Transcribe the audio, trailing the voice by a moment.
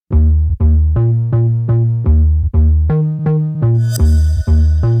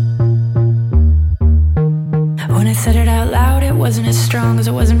strong as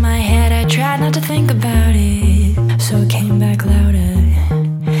it was in my head. I tried not to think about it, so it came back louder.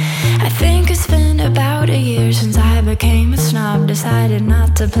 I think it's been about a year since I became a snob. Decided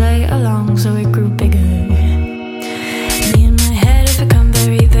not to play along, so it grew bigger. Me and my head have become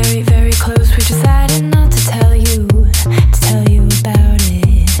very, very, very close. We decided not to tell you about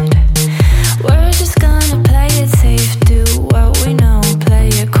it. We're just gonna play it safe, do what we know, play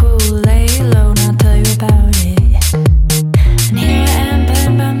it cool, lay low, not tell you about it. And here I am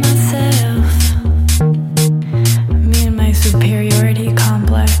playing by myself, me and my superiority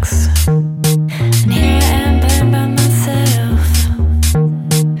complex. And here I am playing by myself,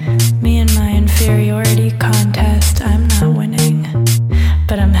 me and my inferiority contest. I'm not winning,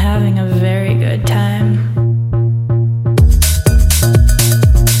 but I'm having a very good time.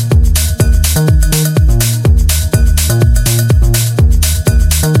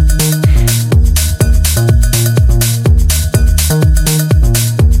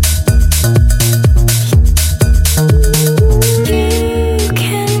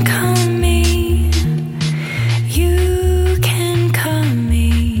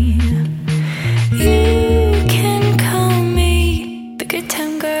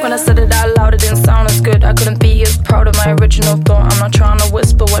 When I said it out loud, it didn't sound as good. I couldn't be as proud of my original thought. I'm not trying to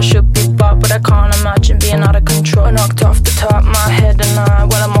whisper what should be bought, but I can't imagine being out of control. I knocked off the top of my head and